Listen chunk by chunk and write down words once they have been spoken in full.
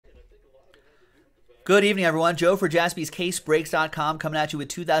Good evening, everyone. Joe for JaspysCaseBreaks.com coming at you with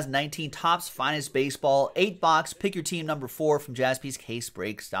 2019 Topps Finest Baseball 8-box. Pick your team number 4 from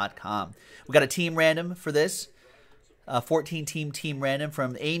JaspysCaseBreaks.com. We got a team random for this. 14-team team random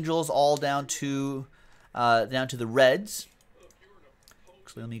from Angels all down to the Reds.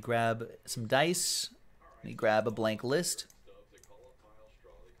 So let me grab some dice. Let me grab a blank list.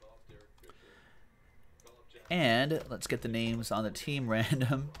 And let's get the names on the team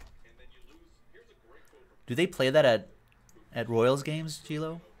random. Do they play that at Royals games,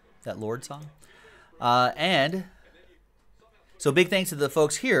 Gilo? That Lord song? And so big thanks to the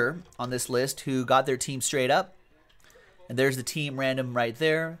folks here on this list who got their team straight up. And there's the team random right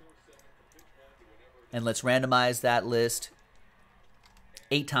there. And let's randomize that list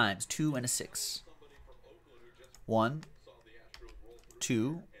 8 times. 2 and a 6. 1,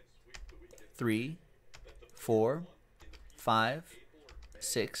 2, 3, 4, 5,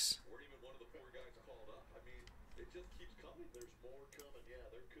 6.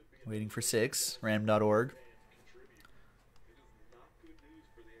 Waiting for 6. Random.org.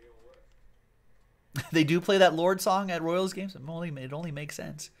 They do play that Lord song at Royals games? It only makes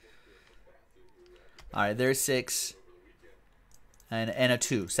sense. All right, there's 6. And a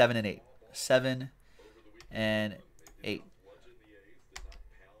 2. 7 and 8. 7 and 8.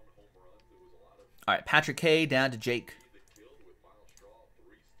 All right, Patrick K down to Jake.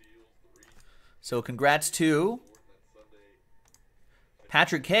 So congrats to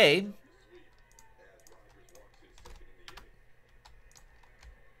Patrick K,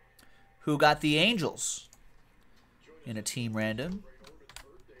 who got the Angels in a team random.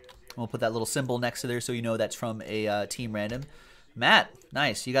 We'll put that little symbol next to there so you know that's from a team random. Matt,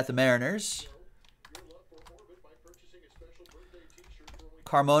 nice. You got the Mariners.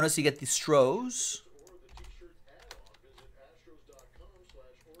 Carmonas, you get the Stros.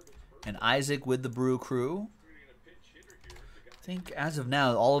 And Isaac with the Brew Crew. I think as of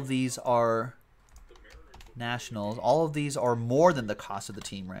now, all of these are Nationals. All of these are more than the cost of the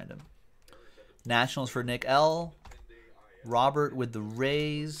team random. Nationals for Nick L. Robert with the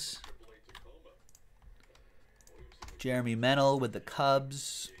Rays. Jeremy Mennel with the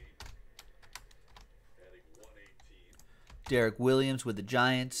Cubs. Derek Williams with the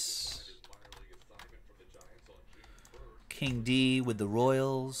Giants. King D with the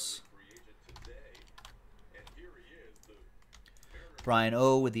Royals. Brian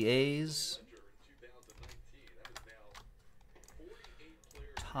O with the A's.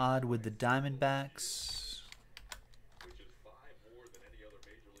 Todd with the Diamondbacks.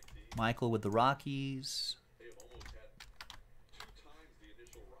 Michael with the Rockies.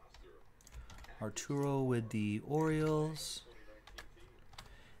 Arturo with the Orioles.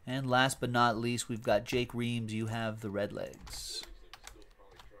 And last but not least, we've got Jake Reams. You have the Redlegs.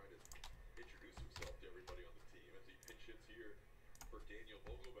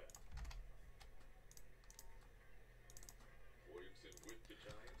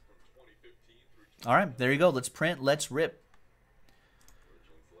 All right, there you go. Let's print. Let's rip.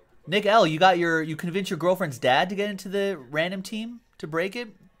 Nick L, you convinced your girlfriend's dad to get into the random team to break it?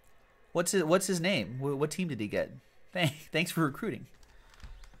 What's his name? What team did he get? Thanks for recruiting.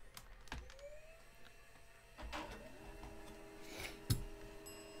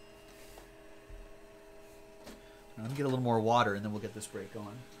 Let me get a little more water and then we'll get this break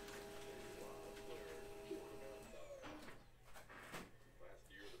going.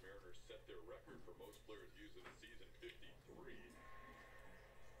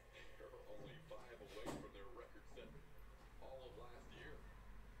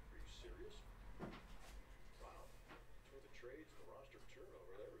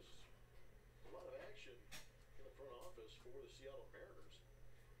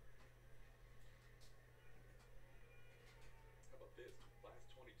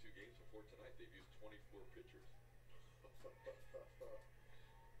 Tonight they've used 24 pitchers.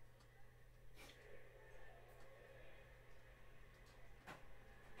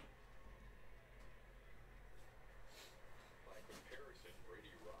 By comparison,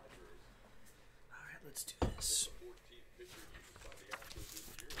 Brady Rogers. All right, let's do this.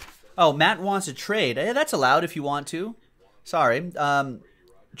 Oh, Matt wants a trade. That's allowed if you want to. Sorry.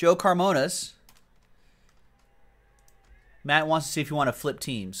 Joe Carmonas. Matt wants to see if you want to flip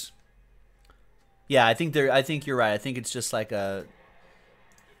teams. Yeah, I think you're right. I think it's just like a.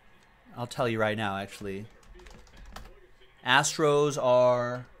 I'll tell you right now, actually. Astros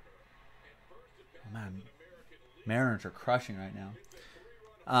are. Oh man, Mariners are crushing right now.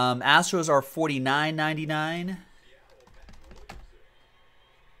 Astros are $49.99,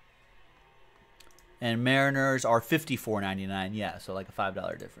 and Mariners are $54.99. Yeah, so like a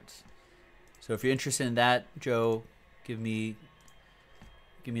 $5 difference. So if you're interested in that, Joe, give me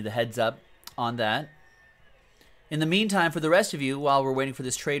the heads up on that. In the meantime, for the rest of you, while we're waiting for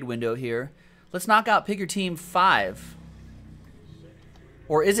this trade window here, let's knock out Pick Your Team 5.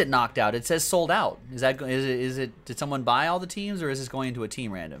 Or is it knocked out? It says sold out. Is it? Did someone buy all the teams, or is this going into a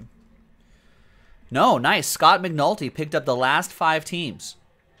team random? No, nice. Scott McNulty picked up the last 5 teams,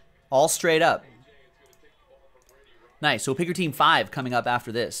 all straight up. Nice. So Pick Your Team 5 coming up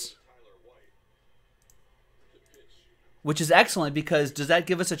after this, which is excellent because does that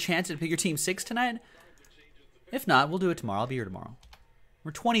give us a chance at Pick Your Team 6 tonight? If not, we'll do it tomorrow. I'll be here tomorrow.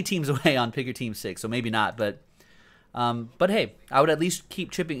 We're 20 teams away on Pick Your Team 6, so maybe not, but hey, I would at least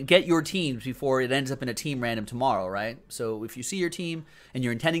keep chipping, get your teams before it ends up in a team random tomorrow, right? So if you see your team and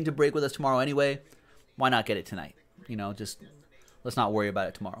you're intending to break with us tomorrow anyway, why not get it tonight? You know, just let's not worry about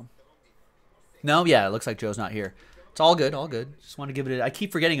it tomorrow. No, yeah, it looks like Joe's not here. It's all good, all good. Just want to give it I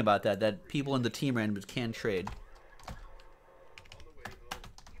keep forgetting about that people in the team randoms can trade.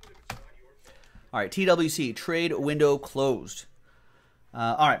 All right, TWC, trade window closed.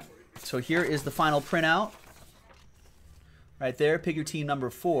 All right, so here is the final printout. Right there, pick your team number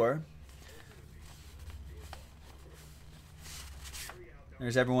 4.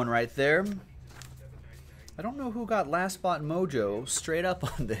 There's everyone right there. I don't know who got last spot mojo straight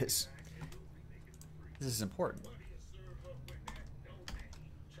up on this. This is important.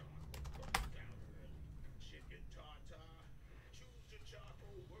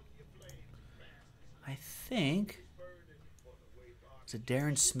 I think, is it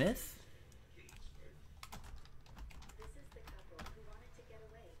Darren Smith?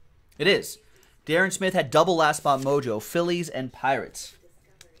 It is. Darren Smith had double last spot mojo, Phillies and Pirates.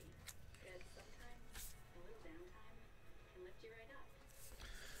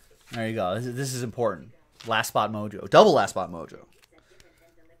 There you go. This is important. Last spot mojo. Double last spot mojo.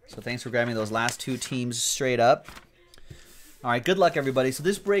 So thanks for grabbing those last 2 teams straight up. All right, good luck, everybody. So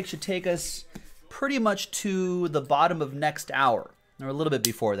this break should take us pretty much to the bottom of next hour, or a little bit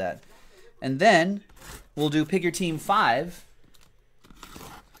before that. And then we'll do Pick Your Team 5.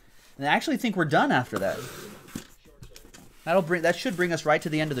 And I actually think we're done after that. That should bring us right to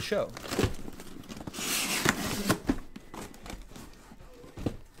the end of the show.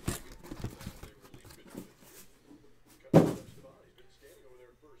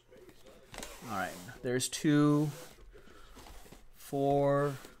 All right, there's 2,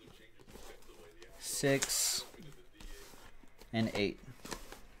 4, 6, and 8.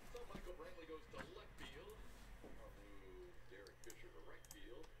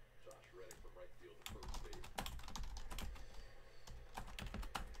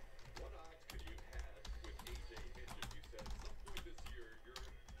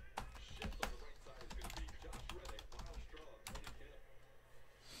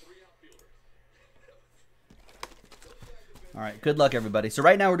 All right, good luck, everybody. So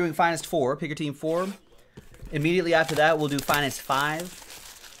right now we're doing Finest 4, Pick Your Team 4. Immediately after that, we'll do Finest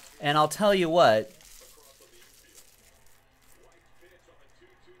 5. And I'll tell you what.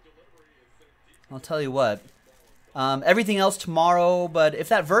 Everything else tomorrow, but if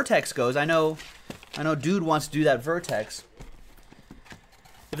that Vertex goes, I know Dude wants to do that Vertex.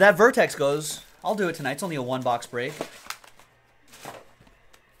 If that Vertex goes, I'll do it tonight. It's only a 1-box break.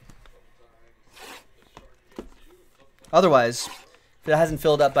 Otherwise, if it hasn't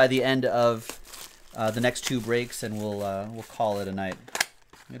filled up by the end of the next 2 breaks, then we'll call it a night.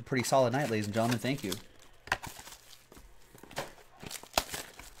 We had a pretty solid night, ladies and gentlemen. Thank you.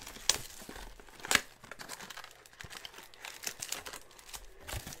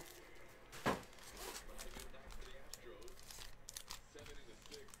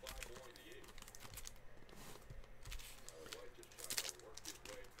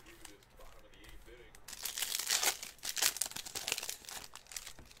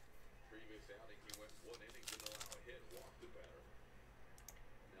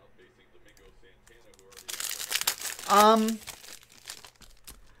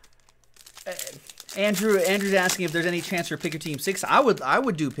 Andrew's asking if there's any chance for Pick Your Team 6. I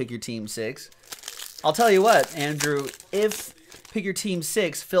would do Pick Your Team 6. I'll tell you what, Andrew, if Pick Your Team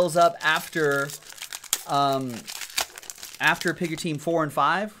 6 fills up after Pick Your Team 4 and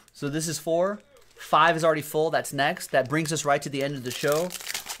 5, so this is 4, 5 is already full, that's next. That brings us right to the end of the show.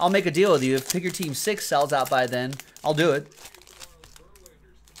 I'll make a deal with you. If Pick Your Team 6 sells out by then, I'll do it.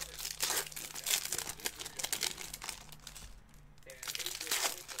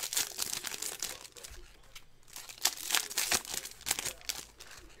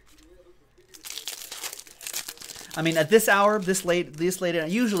 I mean, at this hour, this late,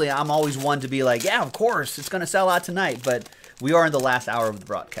 usually I'm always one to be like, yeah, of course, it's going to sell out tonight. But we are in the last hour of the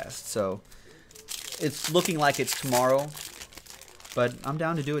broadcast. So it's looking like it's tomorrow, but I'm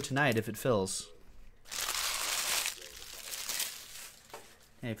down to do it tonight if it fills.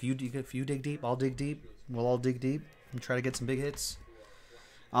 Hey, if you dig deep, I'll dig deep. We'll all dig deep and try to get some big hits.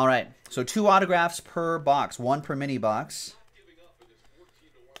 All right, so 2 autographs per box, 1 per mini box.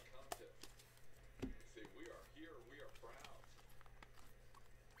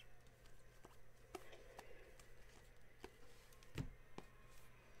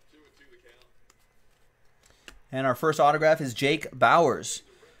 And our first autograph is Jake Bowers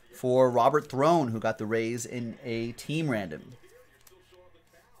for Robert Throne, who got the Rays in a team random.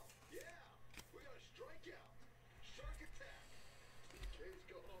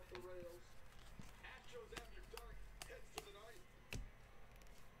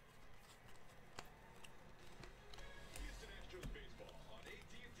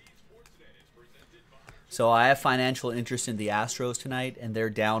 So I have financial interest in the Astros tonight, and they're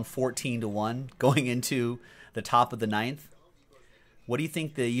down 14-1 going into the top of the 9th. What do you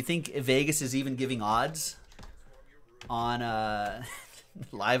think? You think Vegas is even giving odds on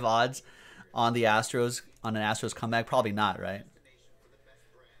live odds on the Astros, on an Astros comeback? Probably not, right?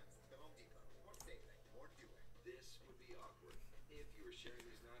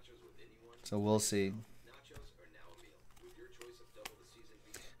 So we'll see.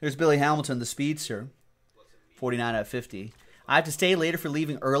 There's Billy Hamilton, the speedster. 49 out of 50. I have to stay later for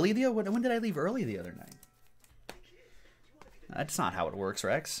leaving early. When did I leave early the other night? That's not how it works,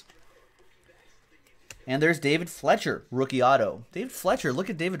 Rex. And there's David Fletcher, rookie auto. David Fletcher,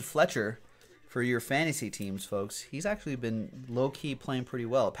 look at David Fletcher for your fantasy teams, folks. He's actually been low-key playing pretty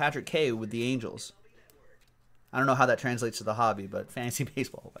well. Patrick K with the Angels. I don't know how that translates to the hobby, but fantasy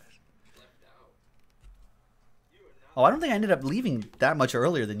baseball-wise. Oh, I don't think I ended up leaving that much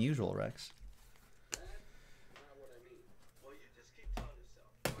earlier than usual, Rex.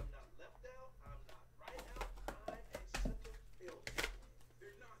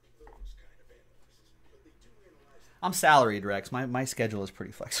 I'm salaried, Rex. My schedule is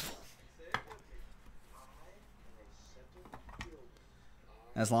pretty flexible.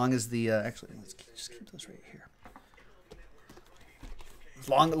 As long as the actually, let's just keep those right here. As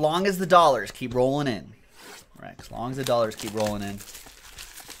long as the dollars keep rolling in, Rex. As long as the dollars keep rolling in.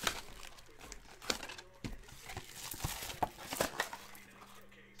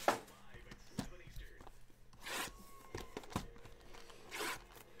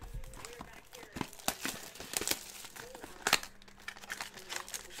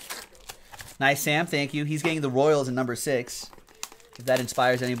 Nice, Sam. Thank you. He's getting the Royals in number 6. If that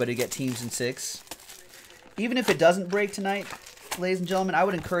inspires anybody to get teams in 6. Even if it doesn't break tonight, ladies and gentlemen, I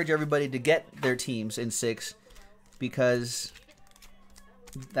would encourage everybody to get their teams in 6 because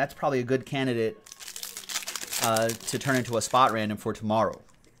that's probably a good candidate to turn into a spot random for tomorrow.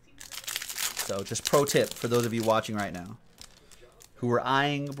 So just pro tip for those of you watching right now who are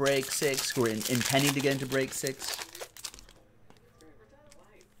eyeing break 6, who are intending to get into break 6.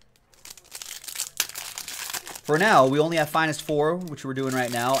 For now, we only have Finest 4, which we're doing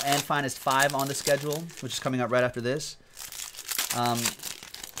right now, and Finest 5 on the schedule, which is coming up right after this.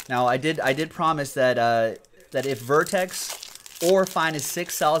 Now, I did promise that that if Vertex or Finest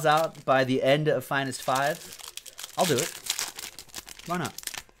 6 sells out by the end of Finest 5, I'll do it. Why not?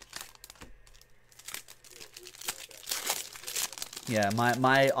 Yeah,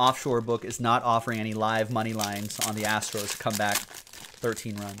 my offshore book is not offering any live money lines on the Astros to come back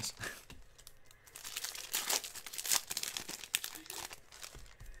 13 runs.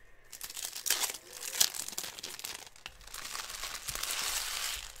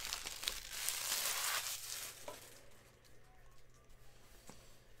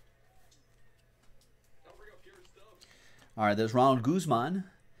 All right, there's Ronald Guzman,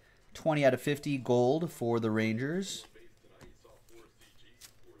 20 out of 50 gold for the Rangers.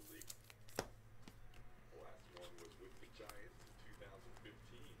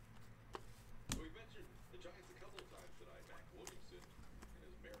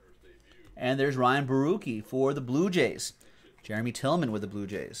 And there's Ryan Barucki for the Blue Jays. Jeremy Tillman with the Blue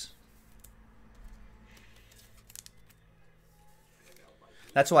Jays.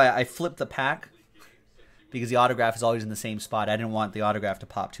 That's why I flipped the pack, because the autograph is always in the same spot. I didn't want the autograph to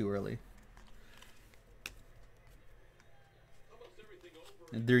pop too early.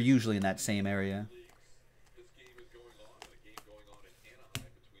 They're usually in that same area.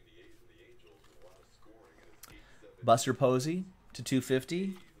 Buster Posey to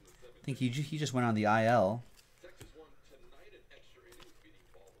 250. I think he just went on the IL.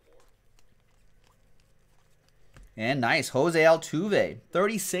 And nice, Jose Altuve,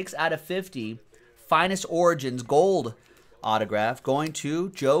 36 out of 50. Finest Origins gold autograph going to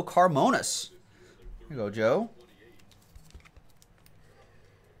Joe Carmonas Here you go, Joe.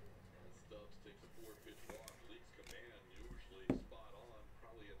 Stubbs takes a 4-pitch walk, leagues command, usually spot on,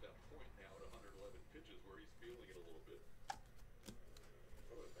 probably at that point now at 111 pitches where he's feeling it a little bit.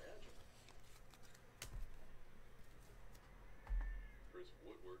 I would imagine. Chris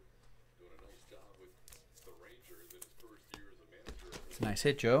Woodward doing a nice job with the Rangers in his first year as a manager. It's a nice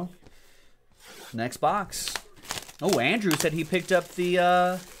hit, Joe. Next box. Oh, Andrew said he picked up the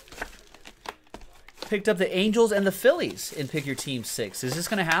Angels and the Phillies in Pick Your Team 6. Is this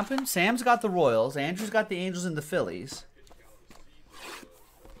going to happen? Sam's got the Royals. Andrew's got the Angels and the Phillies.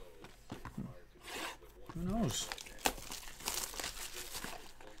 Who knows?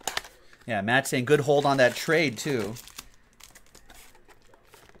 Yeah, Matt's saying good hold on that trade, too.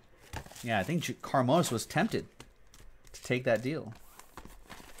 Yeah, I think Carmos was tempted to take that deal.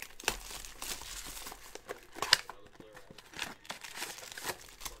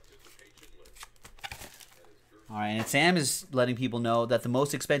 All right, and Sam is letting people know that the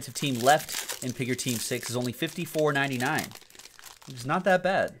most expensive team left in Pick Your Team 6 is only $54.99. It's not that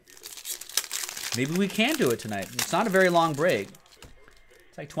bad. Maybe we can do it tonight. It's not a very long break.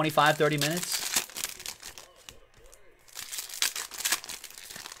 It's like 25, 30 minutes.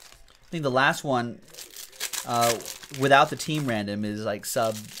 I think the last one, without the team random, is like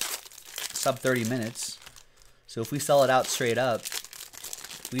sub 30 minutes. So if we sell it out straight up,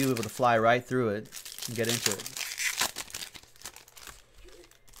 we'll be able to fly right through it and get into it.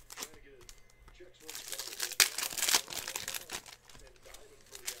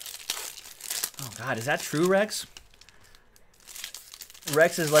 Oh God, is that true, Rex?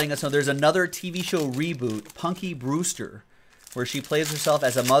 Rex is letting us know there's another TV show reboot, Punky Brewster, where she plays herself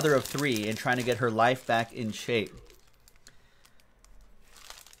as a mother of 3 and trying to get her life back in shape.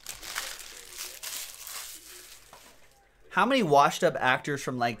 How many washed up actors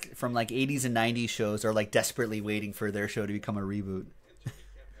from like 80s and 90s shows are like desperately waiting for their show to become a reboot?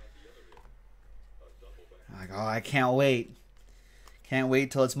 Like, oh, I can't wait. Can't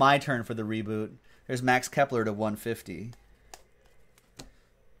wait till it's my turn for the reboot. There's Max Kepler to 150.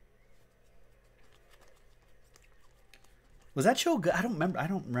 Was that show good? I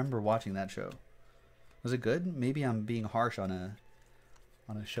don't remember watching that show. Was it good? Maybe I'm being harsh on a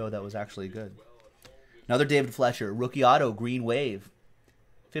show that was actually good. Another David Fletcher, rookie auto, Green Wave.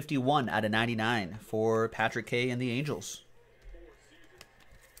 51 out of 99 for Patrick K and the Angels.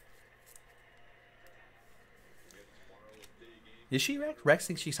 Is she, Rex? Rex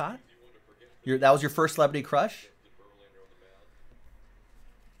thinks she's hot? That was your first celebrity crush?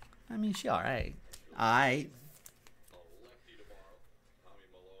 I mean, she all right. All right.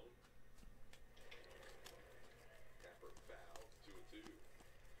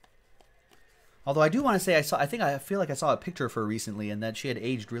 Although I do want to say I feel like I saw a picture of her recently and that she had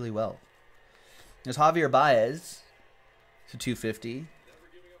aged really well. There's Javier Baez to 250.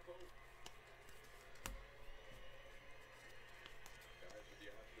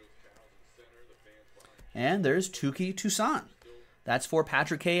 And there's Touki Toussaint. That's for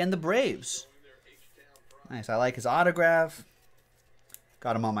Patrick K and the Braves. Nice. I like his autograph.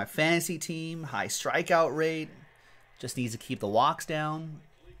 Got him on my fantasy team. High strikeout rate. Just needs to keep the walks down.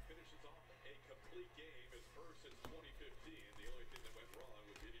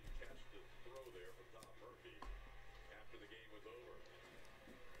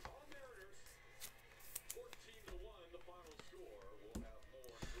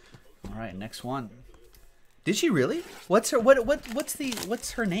 All right, next one. Did she really? What's her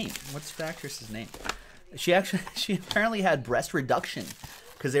what's her name? What's the actress's name? She apparently had breast reduction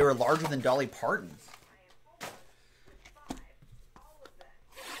because they were larger than Dolly Parton.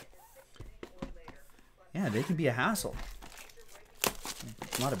 Yeah, they can be a hassle.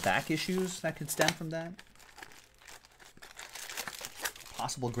 A lot of back issues that could stem from that.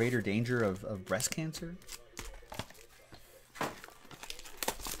 Possible greater danger of breast cancer.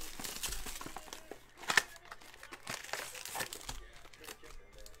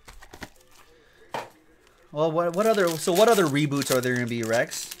 Well, what other reboots are there going to be,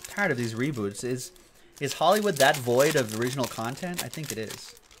 Rex? I'm tired of these reboots. Is Hollywood that void of original content? I think it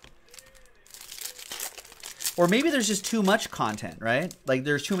is. Or maybe there's just too much content, right? Like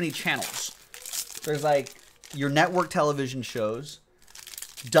there's too many channels. There's like your network television shows,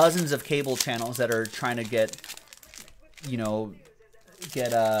 dozens of cable channels that are trying to get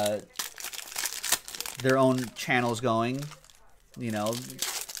their own channels going. You know,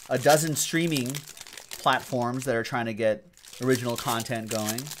 a dozen streaming platforms that are trying to get original content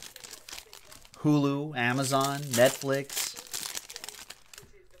going. Hulu, Amazon, Netflix,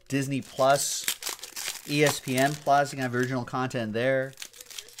 Disney Plus, ESPN Plus. You can have original content there.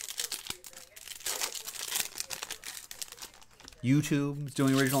 YouTube is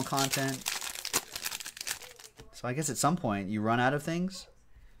doing original content. So I guess at some point you run out of things,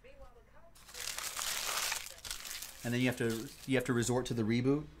 and then you have to resort to the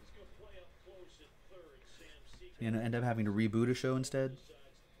reboot. You know, end up having to reboot a show instead.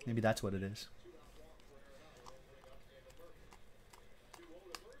 Maybe that's what it is.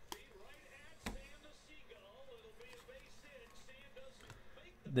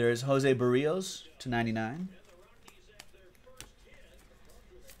 There's Jose Barrios to 99.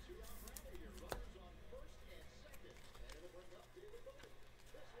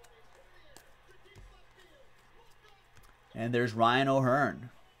 And there's Ryan O'Hearn.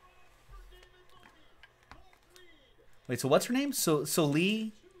 Wait, so what's her name?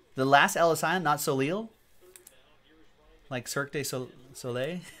 Soleil? The last L is silent, not Soleil? Like Cirque du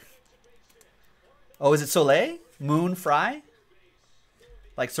Soleil? Oh, is it Soleil? Moon Fry?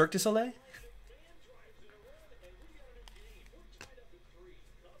 Like Cirque du Soleil?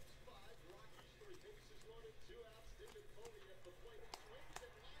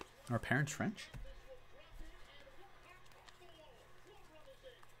 Are parents French?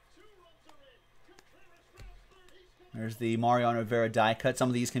 There's the Mariano Rivera die cut. Some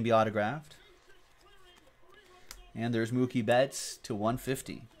of these can be autographed. And there's Mookie Betts to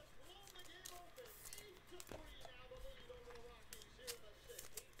 150.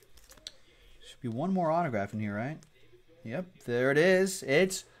 Should be one more autograph in here, right? Yep, there it is.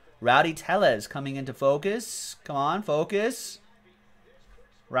 It's Rowdy Tellez coming into focus. Come on, focus.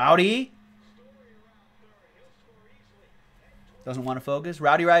 Rowdy. Doesn't want to focus.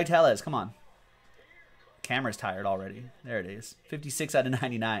 Rowdy Tellez, come on. Camera's tired already. There it is. 56 out of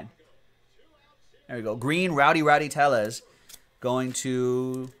 99. There we go. Green, Rowdy Tellez going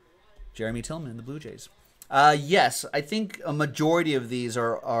to Jeremy Tillman, the Blue Jays. Yes, I think a majority of these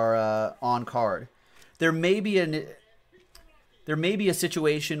are on card. There may be a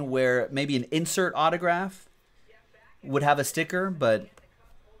situation where maybe an insert autograph would have a sticker, but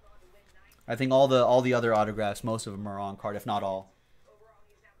I think all the other autographs, most of them are on card, if not all.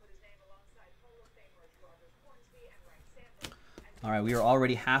 All right, we are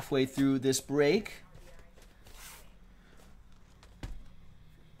already halfway through this break.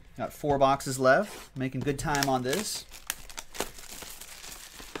 Got 4 boxes left. Making good time on this.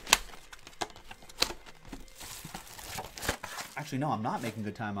 Actually, no, I'm not making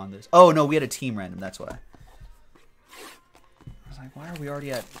good time on this. Oh, no, we had a team random. That's why. I was like, why are we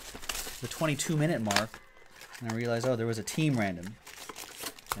already at the 22-minute mark? And I realized, oh, there was a team random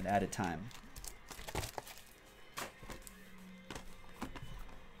at added time.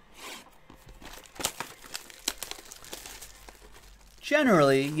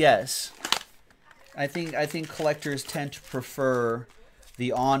 Generally, yes. I think collectors tend to prefer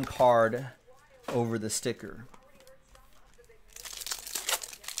the on-card over the sticker.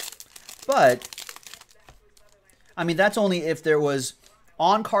 But, I mean, that's only if there was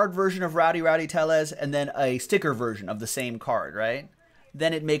on-card version of Rowdy Tellez and then a sticker version of the same card, right?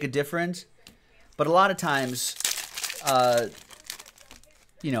 Then it'd make a difference. But a lot of times,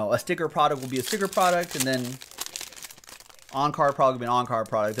 you know, a sticker product will be a sticker product, and then on-card product will be an on-card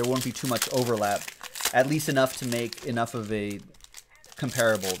product. There won't be too much overlap, at least enough to make enough of a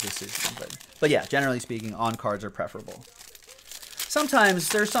comparable decision. But yeah, generally speaking, on-cards are preferable. Sometimes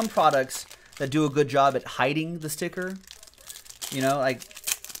there's some products that do a good job at hiding the sticker. You know, like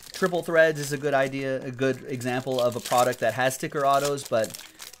triple threads is a good idea, a good example of a product that has sticker autos, but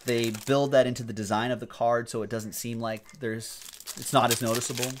they build that into the design of the card so it doesn't seem like it's not as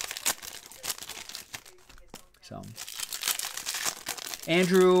noticeable. So,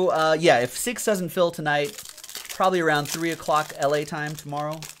 Andrew, yeah, if 6 doesn't fill tonight, probably around 3 o'clock LA time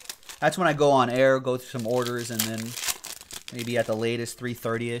tomorrow. That's when I go on air, go through some orders, and then maybe at the latest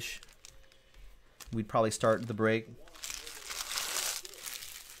 3:30ish, we'd probably start the break.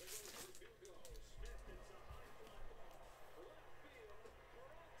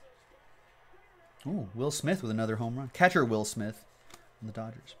 Oh, Will Smith with another home run. Catcher Will Smith on the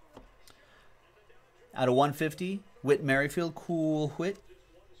Dodgers. Out of 150, Whit Merrifield, cool Whit.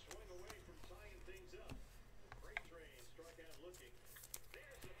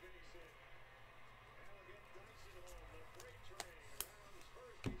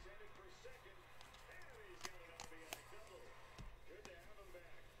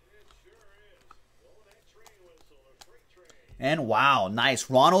 And wow,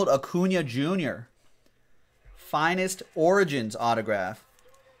 nice. Ronald Acuna Jr. Finest Origins autograph.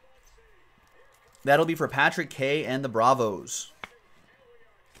 That'll be for Patrick K and the Bravos.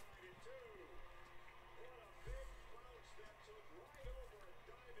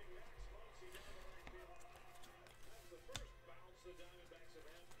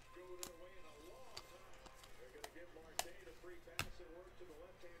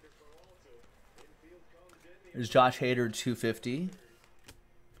 There's Josh Hader, 250.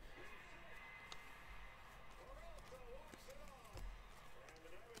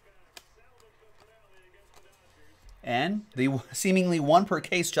 And the seemingly one per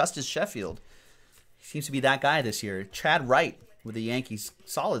case Justice Sheffield. He seems to be that guy this year. Chad Wright with the Yankees.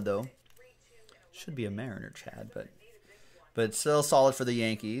 Solid, though. Should be a Mariner, Chad, but still solid for the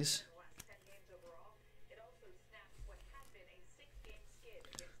Yankees.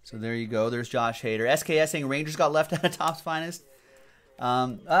 So there you go. There's Josh Hader. SKS saying Rangers got left out of Topps Finest.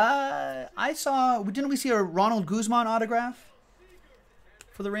 I saw... Didn't we see a Ronald Guzman autograph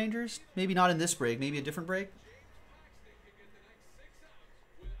for the Rangers? Maybe not in this break. Maybe a different break.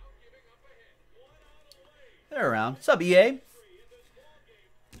 They're around. What's up, EA?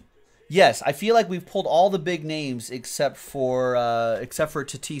 Yes, I feel like we've pulled all the big names except for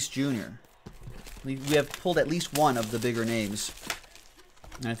Tatis Jr. We have pulled at least one of the bigger names.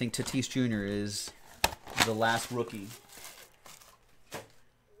 And I think Tatis Jr. is the last rookie.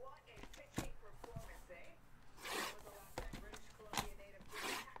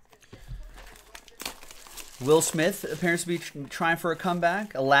 Will Smith appears to be trying for a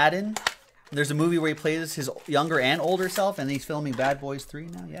comeback. Aladdin. There's a movie where he plays his younger and older self, and he's filming Bad Boys 3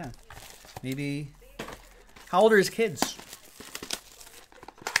 now. Yeah. Maybe. How old are his kids?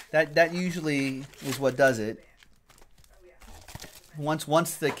 That usually is what does it.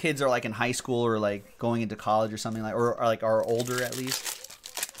 Once the kids are like in high school or like going into college or something like, or like are older at least,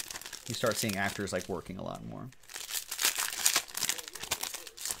 you start seeing actors like working a lot more.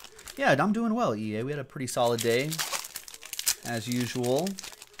 Yeah, I'm doing well, EA. We had a pretty solid day, as usual.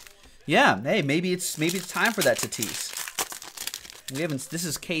 Yeah, hey, maybe it's time for that Tatis. We haven't. This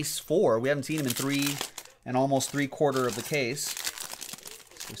is case 4. We haven't seen him in 3 and almost 3/4 of the case.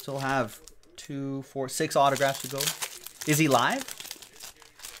 We still have 2, 4, 6 autographs to go. Is he live?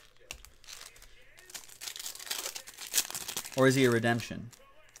 Or is he a redemption?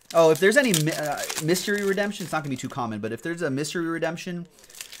 Oh, if there's any mystery redemption, it's not going to be too common. But if there's a mystery redemption,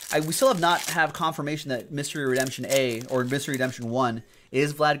 we still have confirmation that Mystery Redemption A or Mystery Redemption 1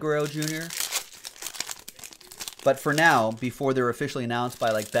 is Vlad Guerrero Jr. But for now, before they're officially announced by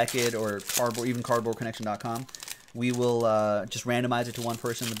like Beckett or Cardboard, even CardboardConnection.com, we will just randomize it to one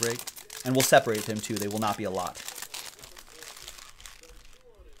person in the break. And we'll separate them too. They will not be a lot.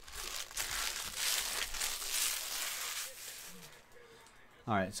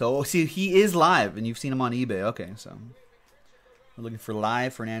 All right, so see, he is live, and you've seen him on eBay. Okay, so we're looking for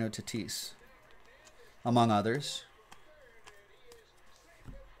live Fernando Tatis, among others.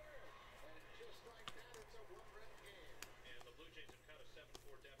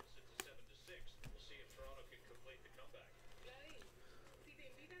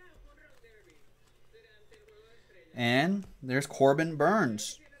 And there's Corbin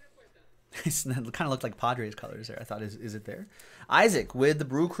Burns. It kind of looked like Padres colors there. I thought, is it there? Isaac with the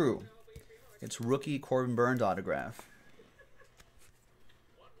Brew Crew. It's rookie Corbin Burns autograph.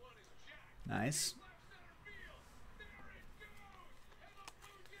 Nice.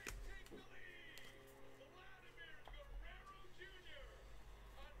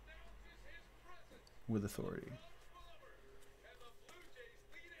 With authority.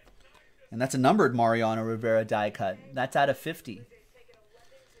 And that's a numbered Mariano Rivera die cut. That's out of 50.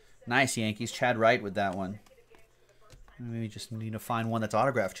 Nice, Yankees. Chad Wright with that one. Maybe just need to find one that's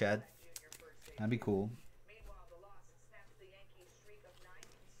autographed, Chad. That'd be cool.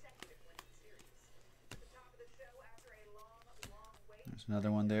 There's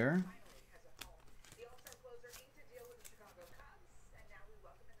another one there.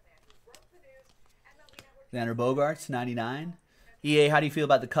 Xander Bogaerts, 99. EA, how do you feel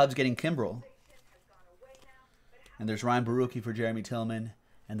about the Cubs getting Kimbrel? And there's Ryan Barucki for Jeremy Tillman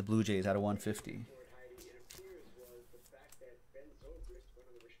and the Blue Jays out of 150.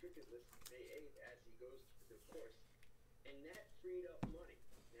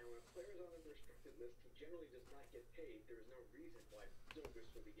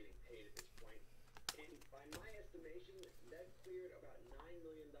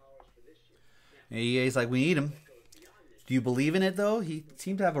 EA's like, we need him. Do you believe in it, though? He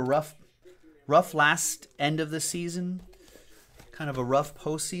seemed to have a rough last end of the season. Kind of a rough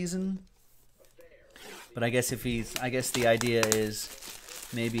postseason. But I guess the idea is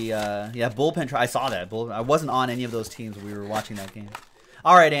maybe, yeah, bullpen. I saw that. I wasn't on any of those teams when we were watching that game.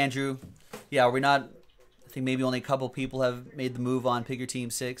 All right, Andrew. Yeah, we're not. I think maybe only a couple people have made the move on Pick Your Team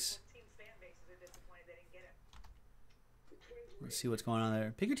 6. Let's see what's going on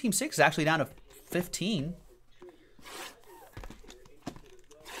there. Pick Your Team 6 is actually down to 15.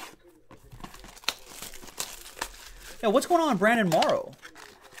 Yeah, what's going on with Brandon Morrow?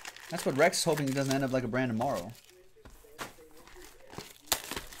 That's what Rex is hoping he doesn't end up like a Brandon Morrow.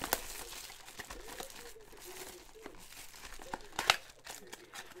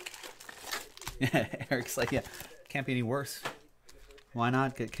 Yeah, Eric's like, yeah, can't be any worse. Why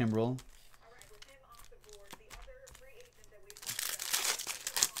not get Kimbrel?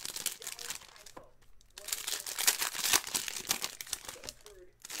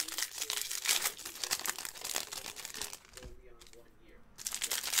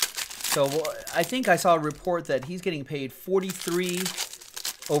 So I think I saw a report that he's getting paid 43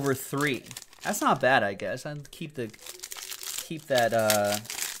 over 3. That's not bad, I guess. I'd keep the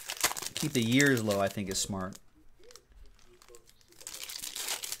years low. I think is smart.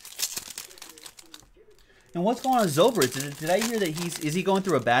 And what's going on with Zobrist? Did I hear that is he going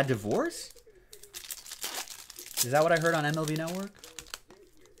through a bad divorce? Is that what I heard on MLB Network?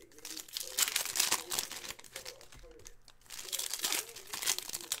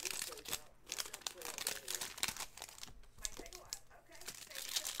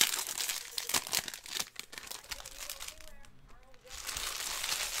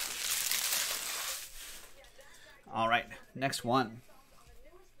 All right, next one.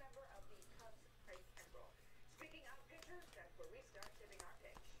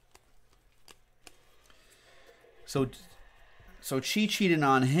 So she cheated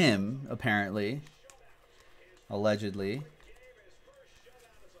on him, apparently, allegedly.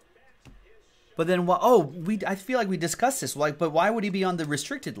 But then, I feel like we discussed this. But why would he be on the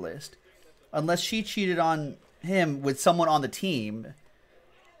restricted list, unless she cheated on him with someone on the team,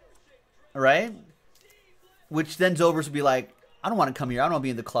 right? Which then Zobrist would be like, I don't want to come here. I don't want to be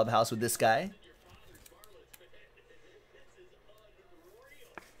in the clubhouse with this guy.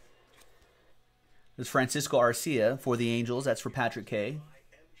 There's Francisco Arcia for the Angels. That's for Patrick K.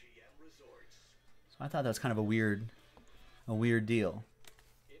 So I thought that was kind of a weird deal.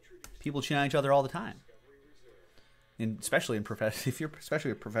 People cheat on each other all the time, especially a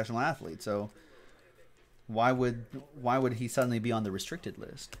professional athlete. So why would he suddenly be on the restricted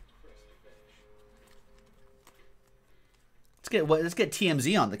list? Let's get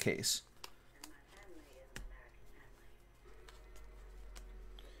TMZ on the case.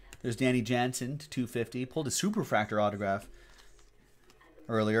 There's Danny Jansen to 250. Pulled a Superfractor autograph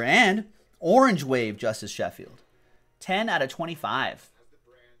earlier. And Orange Wave Justice Sheffield. 10 out of 25.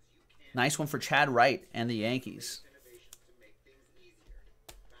 Nice one for Chad Wright and the Yankees.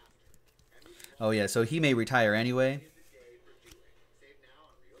 Oh, yeah, so he may retire anyway.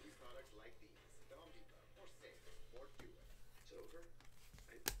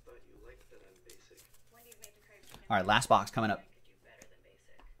 All right, last box coming up.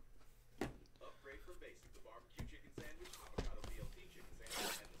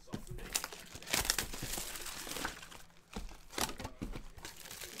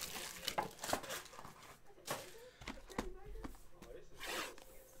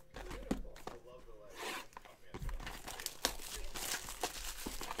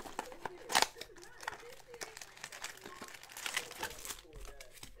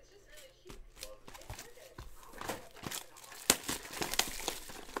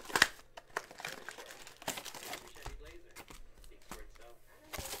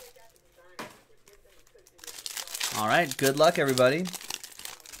 All right, good luck, everybody.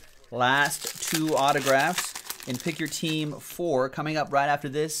 Last 2 autographs in Pick Your Team 4. Coming up right after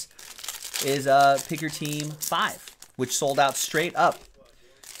this is Pick Your Team 5, which sold out straight up.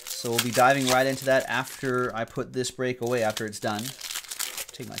 So we'll be diving right into that after I put this break away, after it's done.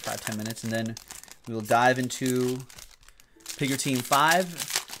 Take my 5-10 minutes, and then we will dive into Pick Your Team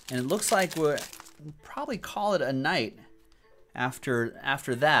 5. And it looks like we'll probably call it a night after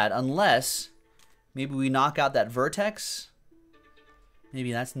that, unless maybe we knock out that Vertex.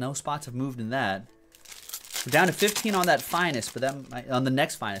 Maybe that's no spots have moved in that. We're down to 15 on that Finest, but that might, on the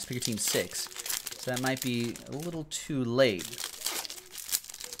next Finest, Pick Your Team 6. So that might be a little too late.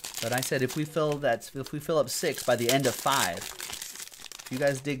 But I said if we fill up 6 by the end of 5, if you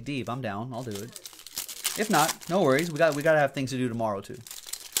guys dig deep, I'm down. I'll do it. If not, no worries. We got to have things to do tomorrow too.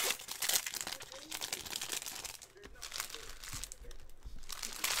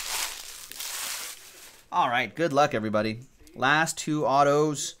 All right, good luck, everybody. Last 2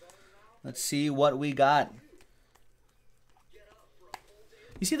 autos. Let's see what we got.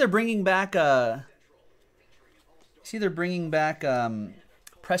 You see they're bringing back Press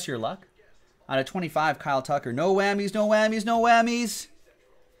Your Luck out of 25, Kyle Tucker. No whammies, no whammies, no whammies.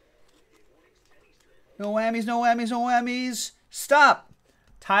 No whammies, no whammies, no whammies. Stop.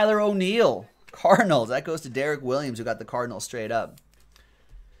 Tyler O'Neill, Cardinals. That goes to Derek Williams, who got the Cardinals straight up.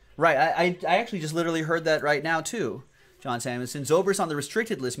 Right, I actually just literally heard that right now, too. John Samuelson. Zobrist on the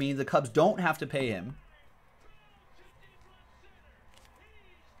restricted list, meaning the Cubs don't have to pay him.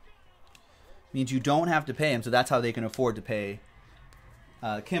 Means you don't have to pay him, so that's how they can afford to pay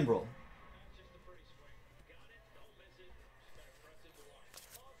Kimbrel.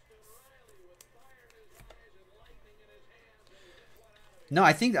 No,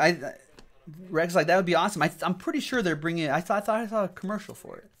 I think Rex like that would be awesome. I'm pretty sure they're bringing. I thought I saw a commercial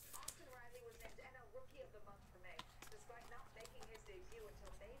for it.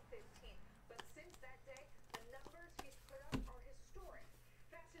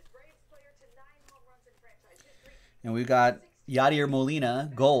 And we got Yadier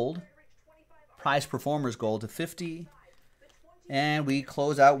Molina gold, Prize Performers gold to 50, and we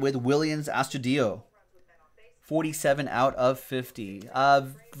close out with Williams Astudillo. 47 out of 50.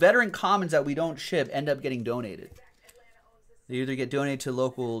 Veteran commons that we don't ship end up getting donated. They either get donated to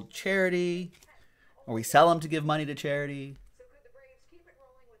local charity, or we sell them to give money to charity.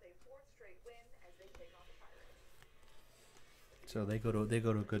 So they go to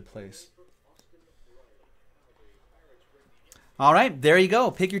a good place. All right, there you go.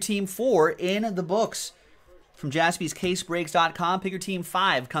 Pick your team 4 in the books from JaspysCaseBreaks.com. Pick your team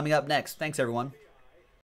 5 coming up next. Thanks, everyone.